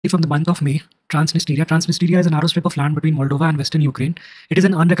From the month of May, Transnistria. Transnistria is a narrow strip of land between Moldova and western Ukraine. It is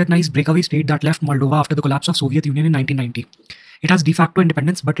an unrecognized breakaway state that left Moldova after the collapse of Soviet Union in 1990. It has de facto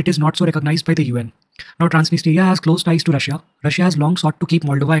independence, but it is not so recognized by the UN. Now, Transnistria has close ties to Russia. Russia has long sought to keep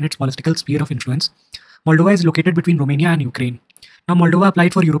Moldova in its political sphere of influence. Moldova is located between Romania and Ukraine. Now, Moldova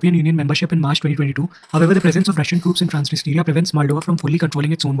applied for European Union membership in March 2022. However, the presence of Russian troops in Transnistria prevents Moldova from fully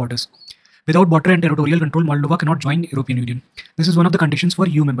controlling its own borders. Without border and territorial control, Moldova cannot join European Union. This is one of the conditions for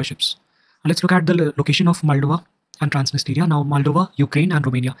EU memberships. Now let's look at the location of Moldova and Transnistria. Now, Moldova, Ukraine, and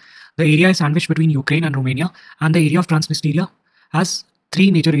Romania. The area is sandwiched between Ukraine and Romania, and the area of Transnistria has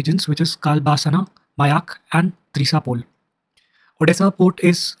three major regions, which is Kalbasana, Mayak, and Trisapol. Odessa port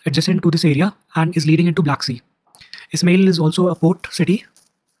is adjacent to this area and is leading into Black Sea. Ismail is also a port city,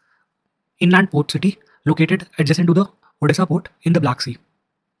 inland port city, located adjacent to the Odessa port in the Black Sea.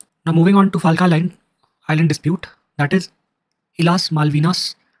 Now moving on to Falkland Island dispute, that is Islas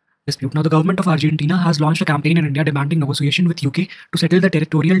Malvinas dispute. Now the government of Argentina has launched a campaign in India demanding negotiation with UK to settle the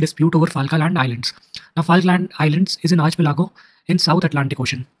territorial dispute over Falkland Islands. Now Falkland Islands is an archipelago in South Atlantic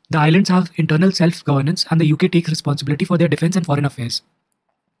Ocean. The islands have internal self-governance and the UK takes responsibility for their defense and foreign affairs.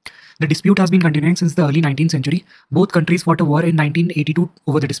 The dispute has been continuing since the early 19th century. Both countries fought a war in 1982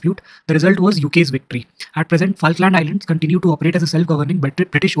 over the dispute. The result was UK's victory. At present, Falkland Islands continue to operate as a self-governing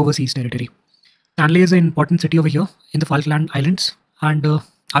British overseas territory. Stanley is an important city over here in the Falkland Islands, and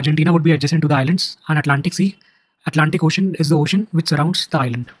Argentina would be adjacent to the islands, and Atlantic Ocean is the ocean which surrounds the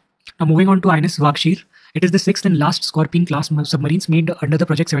island. Now moving on to INS Vagshir. It is the sixth and last Scorpion-class submarines made under the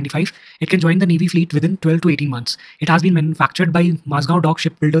Project 75. It can join the Navy fleet within 12 to 18 months. It has been manufactured by Mazgaon Dock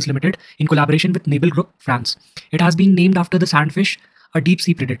Shipbuilders Limited in collaboration with Naval Group, France. It has been named after the Sandfish, a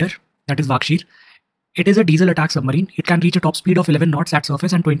deep-sea predator, that is Vagshir. It is a diesel attack submarine. It can reach a top speed of 11 knots at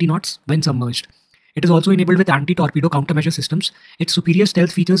surface and 20 knots when submerged. It is also enabled with anti-torpedo countermeasure systems. Its superior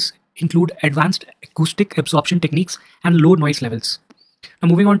stealth features include advanced acoustic absorption techniques and low noise levels. Now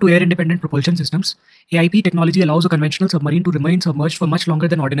moving on to air-independent propulsion systems, AIP technology allows a conventional submarine to remain submerged for much longer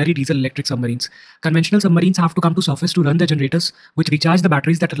than ordinary diesel-electric submarines. Conventional submarines have to come to surface to run the generators, which recharge the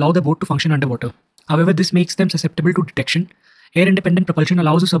batteries that allow the boat to function underwater. However, this makes them susceptible to detection. Air-independent propulsion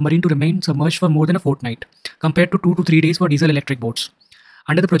allows a submarine to remain submerged for more than a fortnight, compared to 2 to 3 days for diesel-electric boats.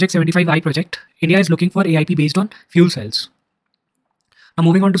 Under the Project 75I project, India is looking for AIP based on fuel cells. Now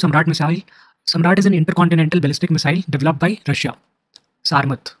moving on to Samrat missile. Samrat is an intercontinental ballistic missile developed by Russia.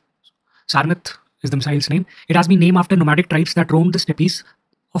 Sarmat. Sarmat is the missile's name. It has been named after nomadic tribes that roamed the steppes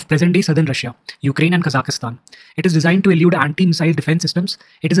of present-day southern Russia, Ukraine and Kazakhstan. It is designed to elude anti-missile defense systems.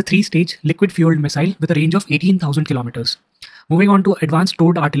 It is a 3-stage liquid-fueled missile with a range of 18,000 kilometers. Moving on to advanced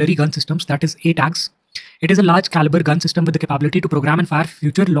towed artillery gun systems, that is ATAGS. It is a large-caliber gun system with the capability to program and fire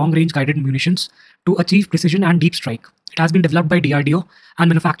future long-range guided munitions to achieve precision and deep strike. It has been developed by DRDO and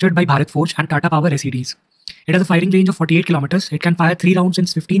manufactured by Bharat Forge and Tata Power SEDs. It has a firing range of 48 kilometers. It can fire 3 rounds in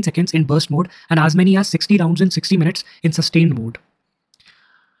 15 seconds in burst mode and as many as 60 rounds in 60 minutes in sustained mode.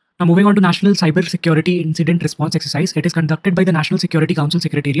 Now moving on to National Cyber Security Incident Response Exercise. It is conducted by the National Security Council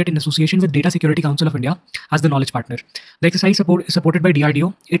Secretariat in association with Data Security Council of India as the knowledge partner. The exercise is supported by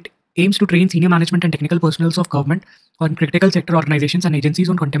DRDO. It aims to train senior management and technical personnel of government on critical sector organizations and agencies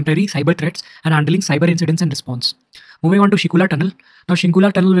on contemporary cyber threats and handling cyber incidents and response. Moving on to Shinkula Tunnel. Now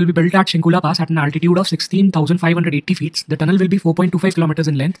Shinkula Tunnel will be built at Shinkula Pass at an altitude of 16,580 feet. The tunnel will be 4.25 kilometers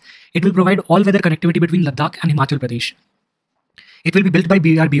in length. It will provide all-weather connectivity between Ladakh and Himachal Pradesh. It will be built by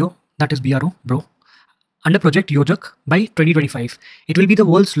BRBO, that is BRO, under Project Yojak by 2025. It will be the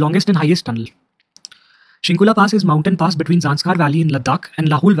world's longest and highest tunnel. Shinkula Pass is mountain pass between Zanskar Valley in Ladakh and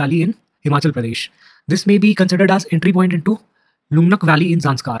Lahul Valley in Himachal Pradesh. This may be considered as entry point into Lungnak Valley in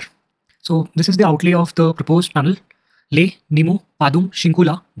Zanskar. So this is the outlay of the proposed tunnel. Leh, Nimmo, Padum,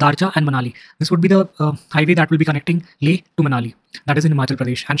 Shinkula, Darcha and Manali. This would be the highway that will be connecting Leh to Manali. That is in Himachal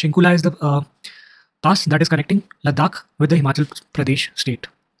Pradesh. And Shinkula is the pass that is connecting Ladakh with the Himachal Pradesh state.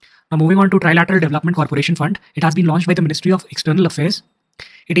 Now moving on to Trilateral Development Corporation Fund. It has been launched by the Ministry of External Affairs.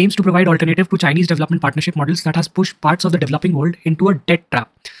 It aims to provide alternative to Chinese development partnership models that has pushed parts of the developing world into a debt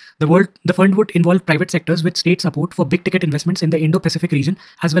trap. The fund would involve private sectors with state support for big-ticket investments in the Indo-Pacific region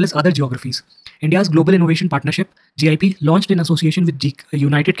as well as other geographies. India's Global Innovation Partnership, GIP, launched in association with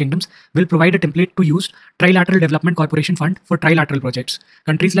United Kingdoms, will provide a template to use Trilateral Development Corporation Fund for trilateral projects.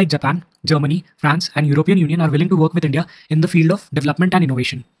 Countries like Japan, Germany, France, and European Union are willing to work with India in the field of development and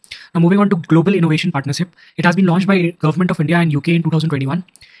innovation. Now moving on to Global Innovation Partnership. It has been launched by Government of India and UK in 2021.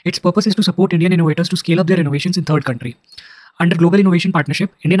 Its purpose is to support Indian innovators to scale up their innovations in third country. Under Global Innovation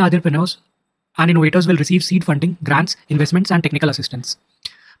Partnership, Indian entrepreneurs and innovators will receive seed funding, grants, investments, and technical assistance.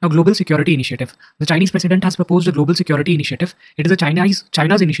 Now, Global Security Initiative. The Chinese president has proposed a Global Security Initiative. It is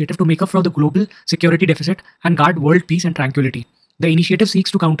China's initiative to make up for the global security deficit and guard world peace and tranquility. The initiative seeks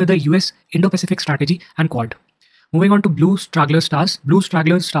to counter the US Indo-Pacific strategy and Quad. Moving on to blue straggler stars. Blue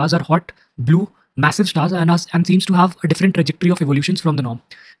straggler stars are hot, blue, massive stars and seems to have a different trajectory of evolutions from the norm.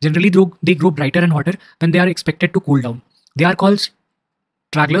 Generally, they grow brighter and hotter when they are expected to cool down. They are called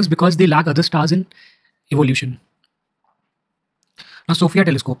stragglers because they lag other stars in evolution. Now, SOFIA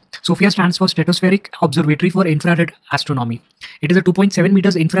telescope. SOFIA stands for Stratospheric Observatory for Infrared Astronomy. It is a 2.7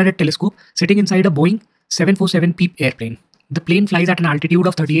 meters infrared telescope sitting inside a Boeing 747P airplane. The plane flies at an altitude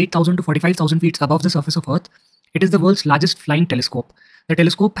of 38,000 to 45,000 feet above the surface of Earth. It is the world's largest flying telescope. The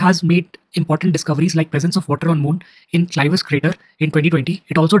telescope has made important discoveries like presence of water on Moon in Clivus crater in 2020.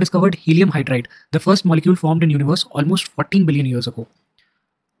 It also discovered helium hydride, the first molecule formed in universe almost 14 billion years ago.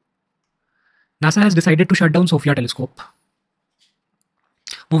 NASA has decided to shut down SOFIA telescope.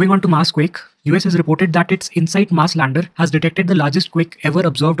 Moving on to Mars quake, US has reported that its InSight Mars lander has detected the largest quake ever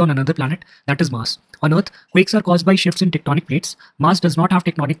observed on another planet, that is Mars. On Earth, quakes are caused by shifts in tectonic plates. Mars does not have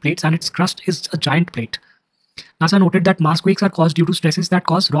tectonic plates and its crust is a giant plate. NASA noted that Mars quakes are caused due to stresses that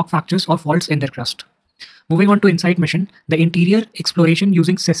cause rock fractures or faults in their crust. Moving on to InSight mission, the interior exploration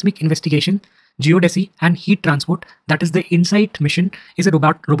using seismic investigation, geodesy, and heat transport, that is the InSight mission, is a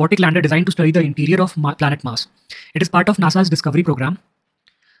robotic lander designed to study the interior of planet Mars. It is part of NASA's Discovery program.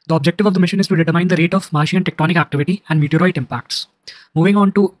 The objective of the mission is to determine the rate of Martian tectonic activity and meteorite impacts. Moving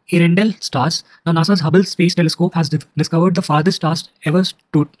on to Earendel stars. Now, NASA's Hubble Space Telescope has discovered the farthest stars ever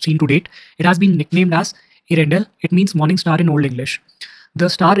seen to date. It has been nicknamed as Earendel. It means morning star in Old English.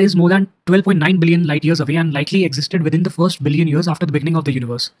 The star is more than 12.9 billion light years away and likely existed within the first billion years after the beginning of the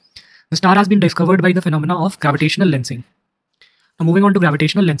universe. The star has been discovered by the phenomena of gravitational lensing. Now, moving on to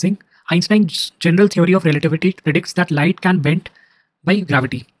gravitational lensing, Einstein's general theory of relativity predicts that light can bend by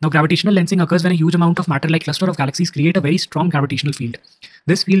gravity. Now, gravitational lensing occurs when a huge amount of matter like cluster of galaxies create a very strong gravitational field.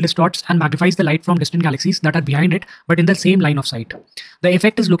 This field distorts and magnifies the light from distant galaxies that are behind it but in the same line of sight. The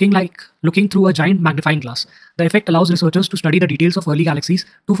effect is looking through a giant magnifying glass. The effect allows researchers to study the details of early galaxies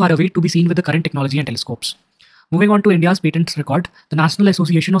too far away to be seen with the current technology and telescopes. Moving on to India's patents record, the National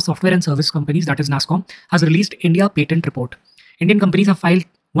Association of Software and Service Companies, that is NASSCOM, has released India Patent Report. Indian companies have filed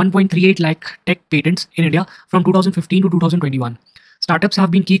 1.38 lakh tech patents in India from 2015 to 2021. Startups have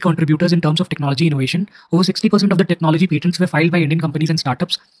been key contributors in terms of technology innovation. Over 60% of the technology patents were filed by Indian companies and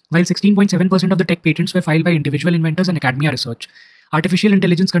startups, while 16.7% of the tech patents were filed by individual inventors and academia research. Artificial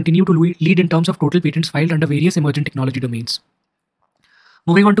intelligence continue to lead in terms of total patents filed under various emerging technology domains.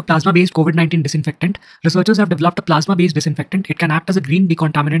 Moving on to plasma-based COVID-19 disinfectant, researchers have developed a plasma-based disinfectant. It can act as a green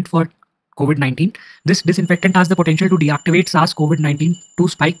decontaminant for COVID-19. This disinfectant has the potential to deactivate SARS-CoV-2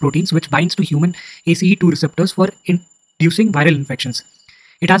 spike proteins, which binds to human ACE2 receptors for inducing viral infections.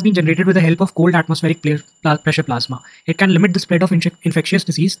 It has been generated with the help of cold atmospheric pressure plasma. It can limit the spread of infectious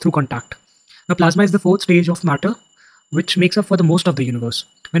disease through contact. Now, plasma is the fourth stage of matter, which makes up for the most of the universe.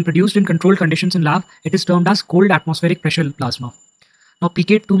 When produced in controlled conditions in lab, it is termed as cold atmospheric pressure plasma. Now,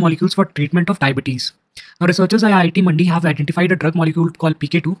 PK2 molecules for treatment of diabetes. Now, researchers at IIT Mandi have identified a drug molecule called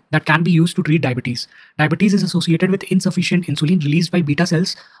PK2 that can be used to treat diabetes. Diabetes is associated with insufficient insulin released by beta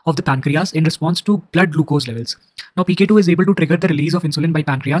cells of the pancreas in response to blood glucose levels. Now, PK2 is able to trigger the release of insulin by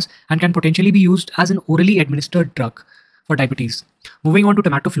pancreas and can potentially be used as an orally administered drug for diabetes. Moving on to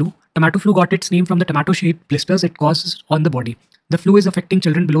tomato flu. Tomato flu got its name from the tomato-shaped blisters it causes on the body. The flu is affecting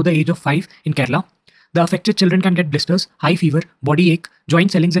children below the age of 5 in Kerala. The affected children can get blisters, high fever, body ache,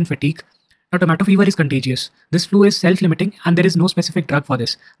 joint swellings, and fatigue. Now, tomato fever is contagious. This flu is self-limiting and there is no specific drug for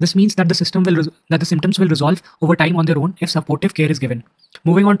this. This means that the symptoms will resolve over time on their own if supportive care is given.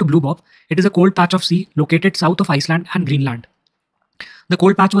 Moving on to blue bob, it is a cold patch of sea located south of Iceland and Greenland. The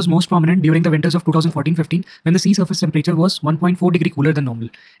cold patch was most prominent during the winters of 2014-15 when the sea surface temperature was 1.4 degree cooler than normal.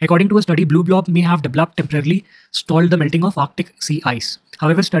 According to a study, blue blob may have developed temporarily stalled the melting of Arctic sea ice.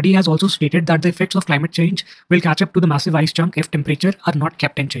 However, study has also stated that the effects of climate change will catch up to the massive ice chunk if temperature are not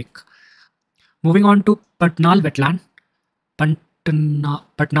kept in check. Moving on to Patnal Wetland.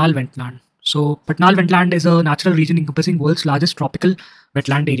 Patnal Wetland. So, Patnal Wetland is a natural region encompassing world's largest tropical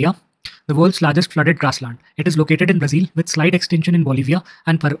wetland area, the world's largest flooded grassland. It is located in Brazil with slight extension in Bolivia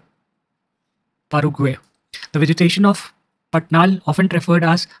and Paraguay. The vegetation of Patnal, often referred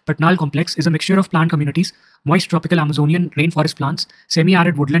as Patnal complex, is a mixture of plant communities, moist tropical Amazonian rainforest plants,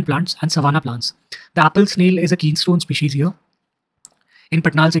 semi-arid woodland plants, and savanna plants. The apple snail is a keystone species here. In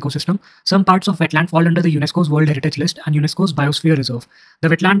Patnal's ecosystem, some parts of wetland fall under the UNESCO's World Heritage List and UNESCO's Biosphere Reserve. The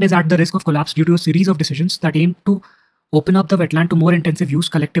wetland is at the risk of collapse due to a series of decisions that aim to open up the wetland to more intensive use,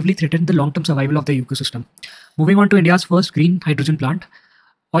 collectively threaten the long-term survival of the ecosystem. Moving on to India's first green hydrogen plant.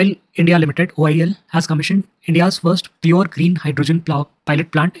 Oil India Limited (OIL) has commissioned India's first pure green hydrogen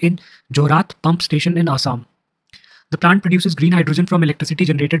pilot plant in Jorhat Pump Station in Assam. The plant produces green hydrogen from electricity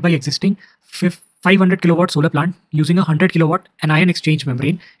generated by existing 500 kilowatt solar plant using a 100 kilowatt anion exchange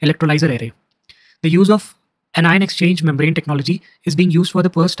membrane electrolyzer array. The use of anion exchange membrane technology is being used for the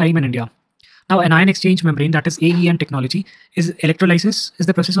first time in India. Now, anion exchange membrane, that is AEM technology, is electrolysis is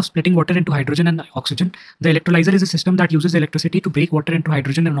the process of splitting water into hydrogen and oxygen. The electrolyzer is a system that uses electricity to break water into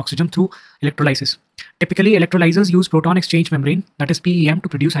hydrogen and oxygen through electrolysis. Typically, electrolyzers use proton exchange membrane, that is PEM, to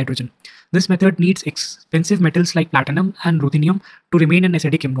produce hydrogen. This method needs expensive metals like platinum and ruthenium to remain in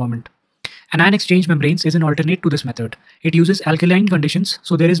acidic environment. Anion exchange membranes is an alternate to this method. It uses alkaline conditions,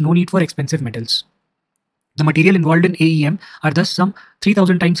 so there is no need for expensive metals. The material involved in AEM are thus some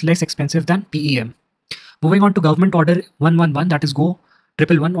 3,000 times less expensive than PEM. Moving on to Government Order 111, that is Go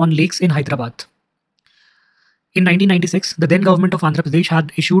 111 on lakes in Hyderabad. In 1996, the then government of Andhra Pradesh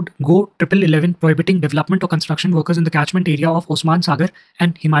had issued Go 1111 prohibiting development or construction workers in the catchment area of Osman Sagar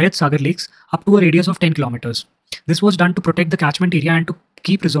and Himayat Sagar lakes up to a radius of 10 kilometers. This was done to protect the catchment area and to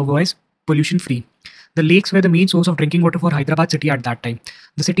keep reservoirs pollution free. The lakes were the main source of drinking water for Hyderabad city at that time.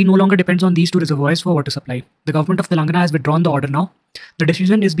 The city no longer depends on these two reservoirs for water supply. The government of Telangana has withdrawn the order now. The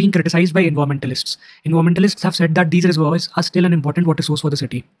decision is being criticized by environmentalists. Environmentalists have said that these reservoirs are still an important water source for the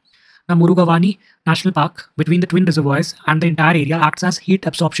city. Now, Murugavani National Park, between the twin reservoirs and the entire area, acts as heat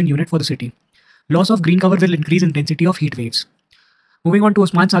absorption unit for the city. Loss of green cover will increase intensity of heat waves. Moving on to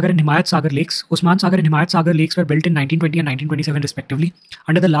Osman Sagar and Himayat Sagar lakes. Osman Sagar and Himayat Sagar lakes were built in 1920 and 1927 respectively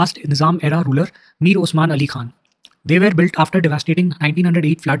under the last Nizam-era ruler Mir Osman Ali Khan. They were built after devastating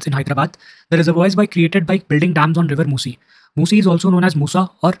 1908 floods in Hyderabad. The reservoirs were created by building dams on river Musi. Musi is also known as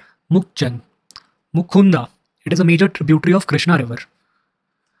Musa or Mukhunda. It is a major tributary of Krishna River.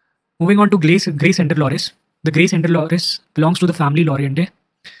 Moving on to Grey Center Loris. The Grey Center Loris belongs to the family Loriendae.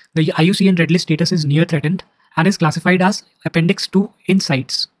 The IUCN Red List status is near threatened and is classified as Appendix 2 in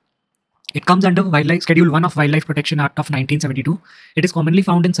CITES. It comes under Schedule 1 of Wildlife Protection Act of 1972. It is commonly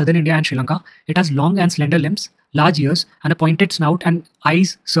found in southern India and Sri Lanka. It has long and slender limbs, large ears, and a pointed snout and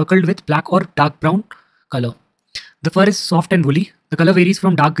eyes circled with black or dark brown color. The fur is soft and woolly. The color varies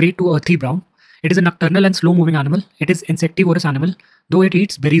from dark grey to earthy brown. It is a nocturnal and slow-moving animal. It is insectivorous animal, though it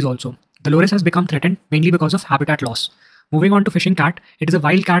eats berries also. The loris has become threatened mainly because of habitat loss. Moving on to fishing cat. It is a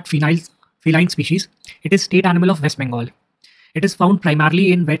wild cat feline species. It is state animal of West Bengal. It is found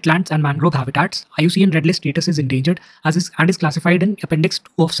primarily in wetlands and mangrove habitats. IUCN Red List status is endangered and is classified in Appendix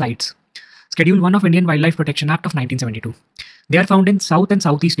 2 of CITES. Schedule 1 of Indian Wildlife Protection Act of 1972. They are found in South and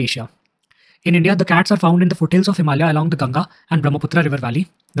Southeast Asia. In India, the cats are found in the foothills of Himalaya along the Ganga and Brahmaputra River Valley,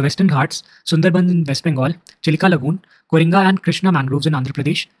 the Western Ghats, Sundarbans in West Bengal, Chilka Lagoon, Koringa and Krishna mangroves in Andhra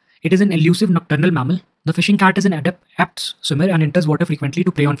Pradesh. It is an elusive nocturnal mammal. The fishing cat is an apt swimmer and enters water frequently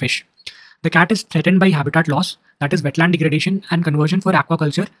to prey on fish. The cat is threatened by habitat loss, that is wetland degradation and conversion for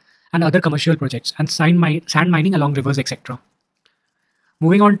aquaculture and other commercial projects, and sand mining along rivers, etc.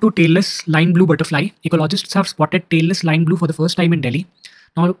 Moving on to tailless line blue butterfly. Ecologists have spotted tailless line blue for the first time in Delhi.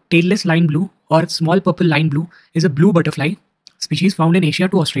 Now, tailless line blue or small purple line blue is a blue butterfly species found in Asia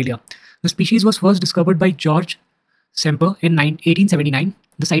to Australia. The species was first discovered by George Semper in 1879.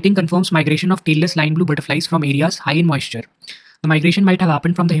 The sighting confirms migration of tailless line blue butterflies from areas high in moisture. The migration might have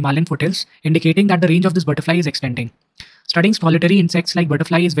happened from the Himalayan foothills, indicating that the range of this butterfly is extending. Studying solitary insects like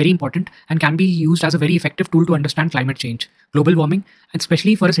butterfly is very important and can be used as a very effective tool to understand climate change, global warming, and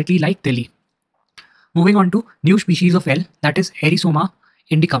especially for a city like Delhi. Moving on to new species of eel, that is Erisoma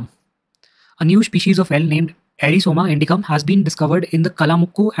indicum. A new species of eel named Erisoma indicum has been discovered in the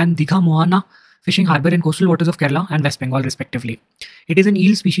Kalamukku and Digha Mohana fishing harbour in coastal waters of Kerala and West Bengal respectively. It is an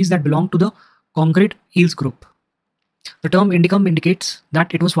eel species that belong to the congrid eels group. The term indicum indicates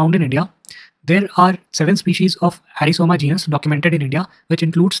that it was found in India. There are 7 species of Erisoma genus documented in India, which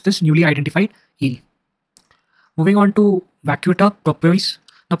includes this newly identified eel. Moving on to Vacuita propois.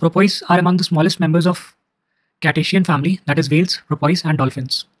 Now, propois are among the smallest members of Cetacean family, that is whales, porpoise, and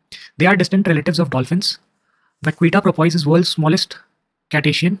dolphins. They are distant relatives of dolphins. Vacuita propois is world's smallest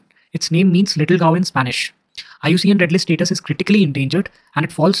cetacean. Its name means little cow in Spanish. IUCN Red List status is critically endangered and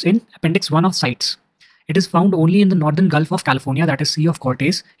it falls in Appendix 1 of CITES. It is found only in the northern Gulf of California, that is Sea of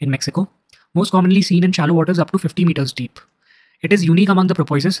Cortez in Mexico, most commonly seen in shallow waters up to 50 meters deep. It is unique among the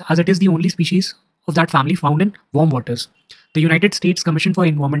propoises as it is the only species of that family found in warm waters. The United States Commission for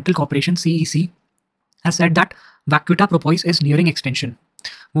Environmental Cooperation (CEC) has said that Vacuita propois is nearing extinction.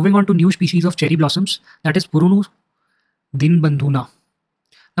 Moving on to new species of cherry blossoms, that is Purunus dinbandhuna.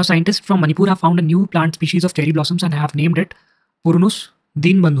 Now, scientists from Manipur have found a new plant species of cherry blossoms and have named it Purunus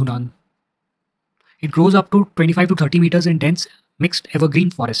dinbandhunan. It grows up to 25 to 30 meters in dense mixed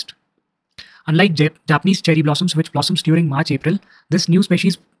evergreen forest. Unlike Japanese cherry blossoms, which blossoms during March-April, this new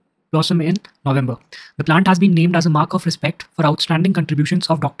species blossom in November. The plant has been named as a mark of respect for outstanding contributions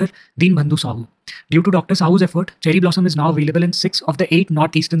of Dr. Deenbandhu Sahu. Due to Dr. Sahu's effort, cherry blossom is now available in 6 of the 8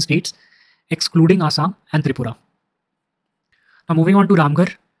 northeastern states, excluding Assam and Tripura. Now moving on to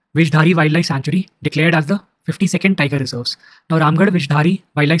Ramgarh Vishdhari Wildlife Sanctuary, declared as the 52nd Tiger Reserves. Now Ramgarh Vishdhari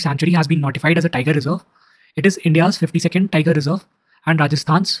Wildlife Sanctuary has been notified as a Tiger Reserve. It is India's 52nd Tiger Reserve and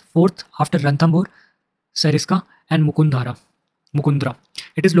Rajasthan's 4th after Ranthambore, Sariska and Mukundra.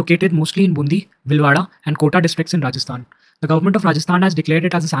 It is located mostly in Bundi, Bhilwara and Kota districts in Rajasthan. The government of Rajasthan has declared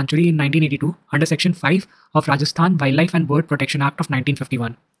it as a sanctuary in 1982 under Section 5 of Rajasthan Wildlife and Bird Protection Act of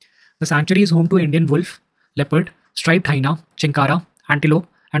 1951. The sanctuary is home to Indian wolf, leopard, striped hyena, chinkara, antelope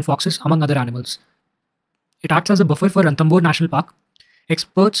and foxes among other animals. It acts as a buffer for Ranthambore National Park.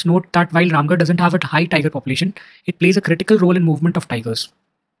 Experts note that while Ramgarh doesn't have a high tiger population, it plays a critical role in movement of tigers.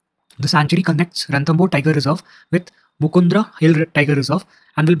 The sanctuary connects Ranthambore Tiger Reserve with Mukundra Hill Tiger Reserve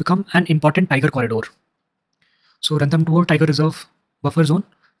and will become an important tiger corridor. So Ranthambore Tiger Reserve buffer zone,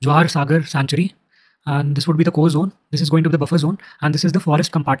 Jawahar Sagar Sanctuary, and this would be the core zone. This is going to be the buffer zone, and this is the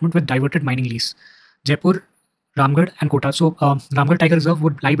forest compartment with diverted mining lease. Jaipur, Ramgarh and Kota. So Ramgarh Tiger Reserve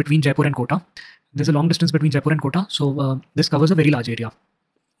would lie between Jaipur and Kota. There's a long distance between Jaipur and Kota, so this covers a very large area.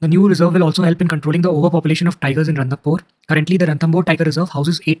 The new reserve will also help in controlling the overpopulation of tigers in Ranthambore. Currently, the Ranthambore Tiger Reserve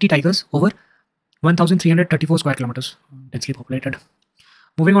houses 80 tigers over 1,334 square kilometers, densely populated.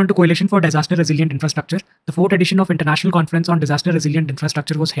 Moving on to Coalition for Disaster Resilient Infrastructure, the 4th edition of International Conference on Disaster Resilient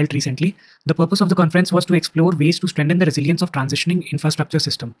Infrastructure was held recently. The purpose of the conference was to explore ways to strengthen the resilience of transitioning infrastructure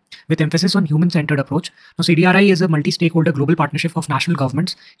system, with emphasis on human-centered approach. Now, CDRI is a multi-stakeholder global partnership of national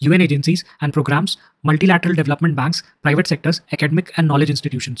governments, UN agencies and programs, multilateral development banks, private sectors, academic and knowledge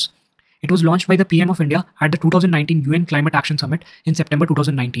institutions. It was launched by the PM of India at the 2019 UN Climate Action Summit in September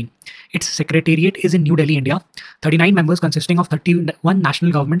 2019. Its secretariat is in New Delhi, India. 39 members consisting of 31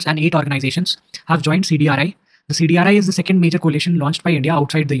 national governments and 8 organizations have joined CDRI. The CDRI is the second major coalition launched by India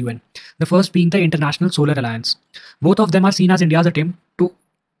outside the UN, the first being the International Solar Alliance. Both of them are seen as India's attempt to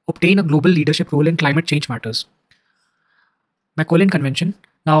obtain a global leadership role in climate change matters. Macolin Convention.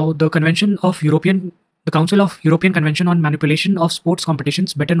 Now, the Council of European Convention on Manipulation of Sports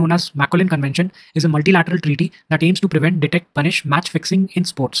Competitions, better known as Macolin Convention, is a multilateral treaty that aims to prevent, detect, punish match fixing in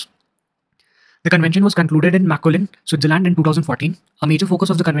sports. The convention was concluded in Macolin, Switzerland in 2014. A major focus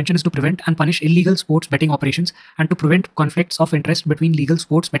of the convention is to prevent and punish illegal sports betting operations and to prevent conflicts of interest between legal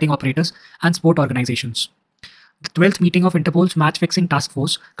sports betting operators and sport organizations. The 12th meeting of Interpol's Match Fixing Task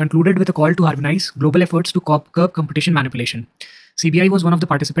Force concluded with a call to harmonize global efforts to curb competition manipulation. CBI was one of the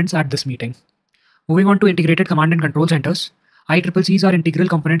participants at this meeting. Moving on to Integrated Command and Control Centers, ICCCs are integral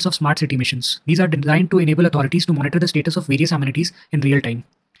components of smart city missions. These are designed to enable authorities to monitor the status of various amenities in real time.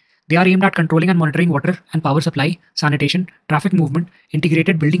 They are aimed at controlling and monitoring water and power supply, sanitation, traffic movement,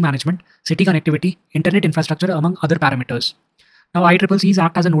 integrated building management, city connectivity, internet infrastructure, among other parameters. Now, ICCCs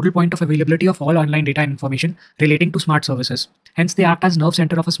act as a nodal point of availability of all online data and information relating to smart services. Hence, they act as nerve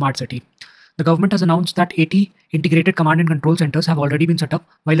center of a smart city. The government has announced that 80 integrated command and control centers have already been set up,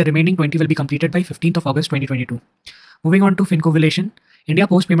 while the remaining 20 will be completed by 15th of August 2022. Moving on to Fincovalation, India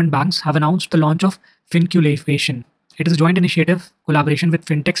Post Payment Banks have announced the launch of Finculation. It is a joint initiative collaboration with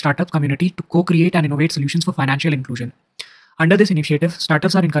fintech startup community to co-create and innovate solutions for financial inclusion. Under this initiative,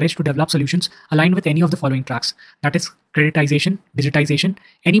 startups are encouraged to develop solutions aligned with any of the following tracks, that is creditization, digitization,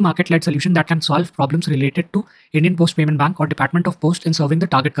 any market-led solution that can solve problems related to Indian Post Payment Bank or Department of Post in serving the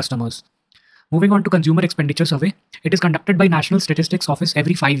target customers. Moving on to Consumer Expenditure Survey, it is conducted by National Statistics Office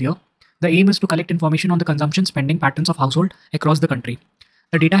every 5 years. The aim is to collect information on the consumption spending patterns of household across the country.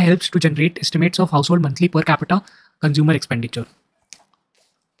 The data helps to generate estimates of household monthly per capita consumer expenditure.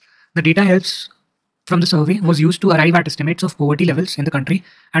 The data helps from the survey was used to arrive at estimates of poverty levels in the country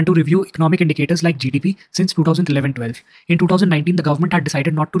and to review economic indicators like GDP since 2011-12. In 2019, the government had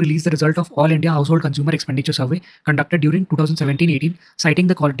decided not to release the result of All India Household Consumer Expenditure Survey conducted during 2017-18, citing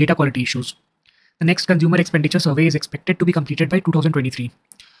the data quality issues. The next Consumer Expenditure Survey is expected to be completed by 2023.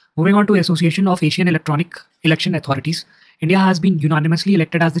 Moving on to Association of Asian Electronic Election Authorities, India has been unanimously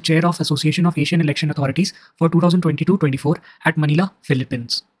elected as the chair of Association of Asian Election Authorities for 2022-24 at Manila,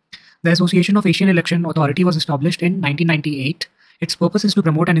 Philippines. The Association of Asian Election Authority was established in 1998. Its purpose is to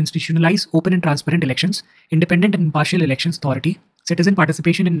promote and institutionalize open and transparent elections, independent and impartial elections authority, citizen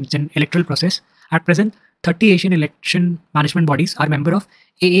participation in electoral process. At present, 30 Asian election management bodies are member of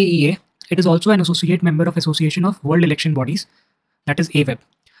AAEA. It is also an associate member of Association of World Election Bodies, that is AWEB.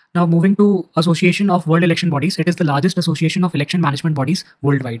 Now moving to Association of World Election Bodies, it is the largest association of election management bodies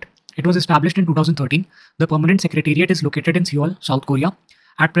worldwide. It was established in 2013. The permanent secretariat is located in Seoul, South Korea.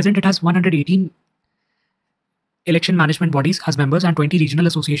 At present, it has 118 election management bodies as members and 20 regional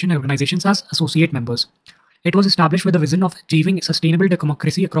association organizations as associate members. It was established with the vision of achieving sustainable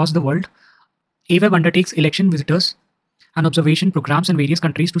democracy across the world. AWEB undertakes election visitors and observation programs in various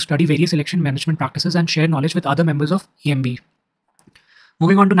countries to study various election management practices and share knowledge with other members of EMB.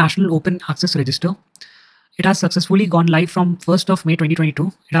 Moving on to National Open Access Register. It has successfully gone live from 1st of May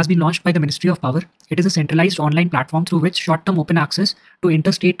 2022. It has been launched by the Ministry of Power. It is a centralized online platform through which short-term open access to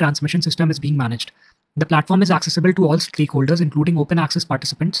interstate transmission system is being managed. The platform is accessible to all stakeholders, including open access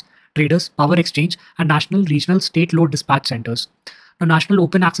participants, traders, power exchange, and national, regional, state load dispatch centers. The National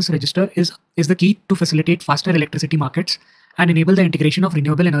Open Access Register is the key to facilitate faster electricity markets and enable the integration of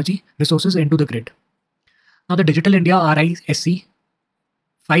renewable energy resources into the grid. Now, the Digital India RISC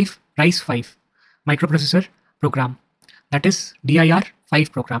 5 RISE 5 microprocessor program, that is DIR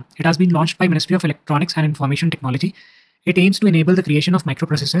 5 program. It has been launched by Ministry of Electronics and Information Technology. It aims to enable the creation of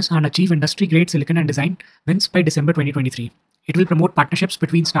microprocessors and achieve industry-grade silicon and design wins by December 2023. It will promote partnerships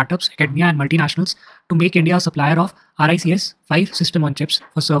between startups, academia, and multinationals to make India a supplier of RISC 5 system on chips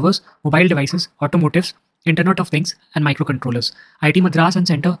for servers, mobile devices, automotives, Internet of Things, and microcontrollers. IIT Madras and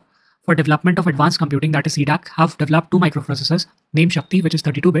Center for Development of Advanced Computing, that is CDAC, have developed two microprocessors named Shakti, which is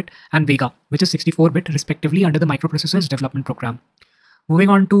 32-bit, and Vega, which is 64-bit, respectively, under the Microprocessors Development Program. Moving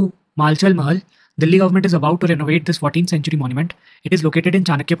on to Malchal Mahal. Delhi government is about to renovate this 14th century monument. It is located in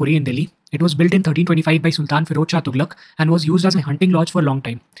Chanakyapuri in Delhi. It was built in 1325 by Sultan Firod Shah Tughlaq and was used as a hunting lodge for a long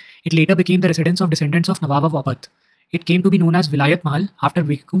time. It later became the residence of descendants of Nawab of Awadh. It came to be known as Vilayat Mahal after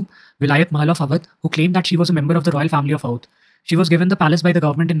Begum Vilayat Mahal of Awadh, who claimed that she was a member of the royal family of Awadh. She was given the palace by the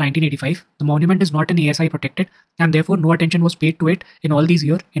government in 1985. The monument is not an ASI protected and therefore no attention was paid to it in all these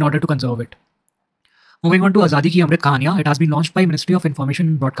years in order to conserve it. Moving on to Azadi Ki Amrit Kahaniyan, it has been launched by Ministry of Information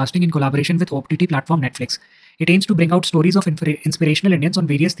and Broadcasting in collaboration with OTT platform Netflix. It aims to bring out stories of inspirational Indians on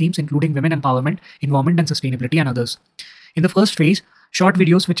various themes including women empowerment, environment and sustainability and others. In the first phase, short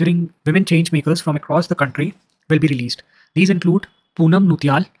videos featuring women change makers from across the country will be released. These include Poonam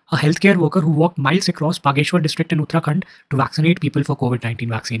Nutyal, a healthcare worker who walked miles across Bageshwar district in Uttarakhand to vaccinate people for COVID-19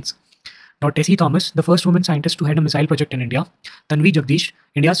 vaccines. Now, Tessie Thomas, the first woman scientist to head a missile project in India. Tanvi Jagdish,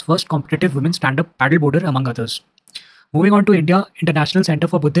 India's first competitive women stand-up paddleboarder, among others. Moving on to India International Center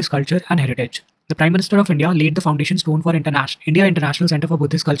for Buddhist Culture and Heritage. The Prime Minister of India laid the foundation stone for India International Center for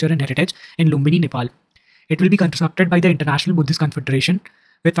Buddhist Culture and Heritage in Lumbini, Nepal. It will be constructed by the International Buddhist Confederation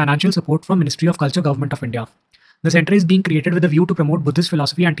with financial support from Ministry of Culture, Government of India. The center is being created with a view to promote Buddhist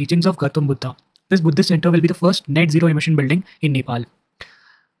philosophy and teachings of Gautam Buddha. This Buddhist center will be the first net zero emission building in Nepal.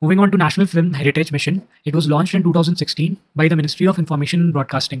 Moving on to National Film Heritage Mission, it was launched in 2016 by the Ministry of Information and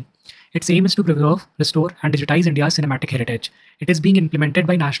Broadcasting. Its aim is to preserve, restore, and digitize India's cinematic heritage. It is being implemented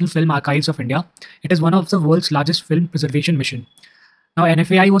by National Film Archives of India. It is one of the world's largest film preservation mission. Now,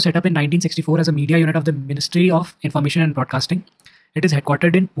 NFAI was set up in 1964 as a media unit of the Ministry of Information and Broadcasting. It is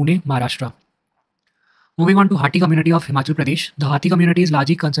headquartered in Pune, Maharashtra. Moving on to Hati community of Himachal Pradesh. The Hati community is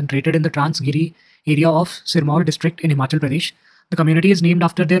largely concentrated in the Transgiri area of Sirmaur district in Himachal Pradesh. The community is named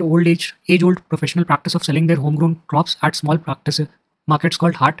after their age-old professional practice of selling their homegrown crops at small markets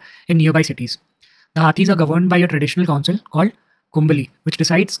called Haat in nearby cities. The Hathis are governed by a traditional council called Kumbali, which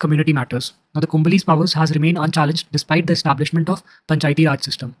decides community matters. Now, the Kumbali's powers has remained unchallenged despite the establishment of Panchayati Raj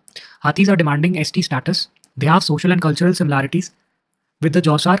system. Hathis are demanding ST status. They have social and cultural similarities with the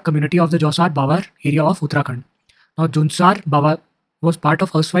Jausar community of the Jausar Bawar area of Uttarakhand. Now, Junsar Bawar was part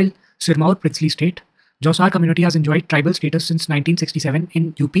of erstwhile Sirmaur princely state. Jausar community has enjoyed tribal status since 1967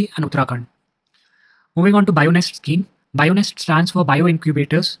 in UP and Uttarakhand. Moving on to BioNest scheme. BioNest stands for Bio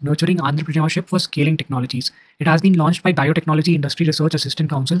Incubators, Nurturing Entrepreneurship for Scaling Technologies. It has been launched by Biotechnology Industry Research Assistant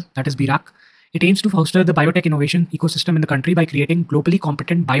Council, that is BIRAC. It aims to foster the biotech innovation ecosystem in the country by creating globally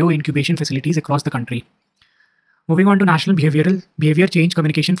competent bio-incubation facilities across the country. Moving on to National Behavior Change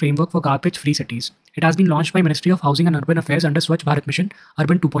Communication Framework for Garbage-Free Cities. It has been launched by Ministry of Housing and Urban Affairs under Swachh Bharat Mission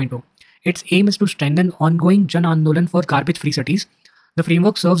Urban 2.0. Its aim is to strengthen ongoing Jan Andolan for garbage-free cities. The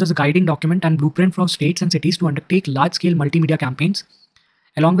framework serves as a guiding document and blueprint for states and cities to undertake large-scale multimedia campaigns,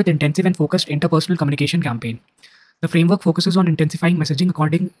 along with intensive and focused interpersonal communication campaign. The framework focuses on intensifying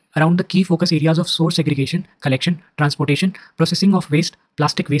messaging around the key focus areas of source segregation, collection, transportation, processing of waste,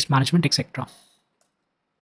 plastic waste management, etc.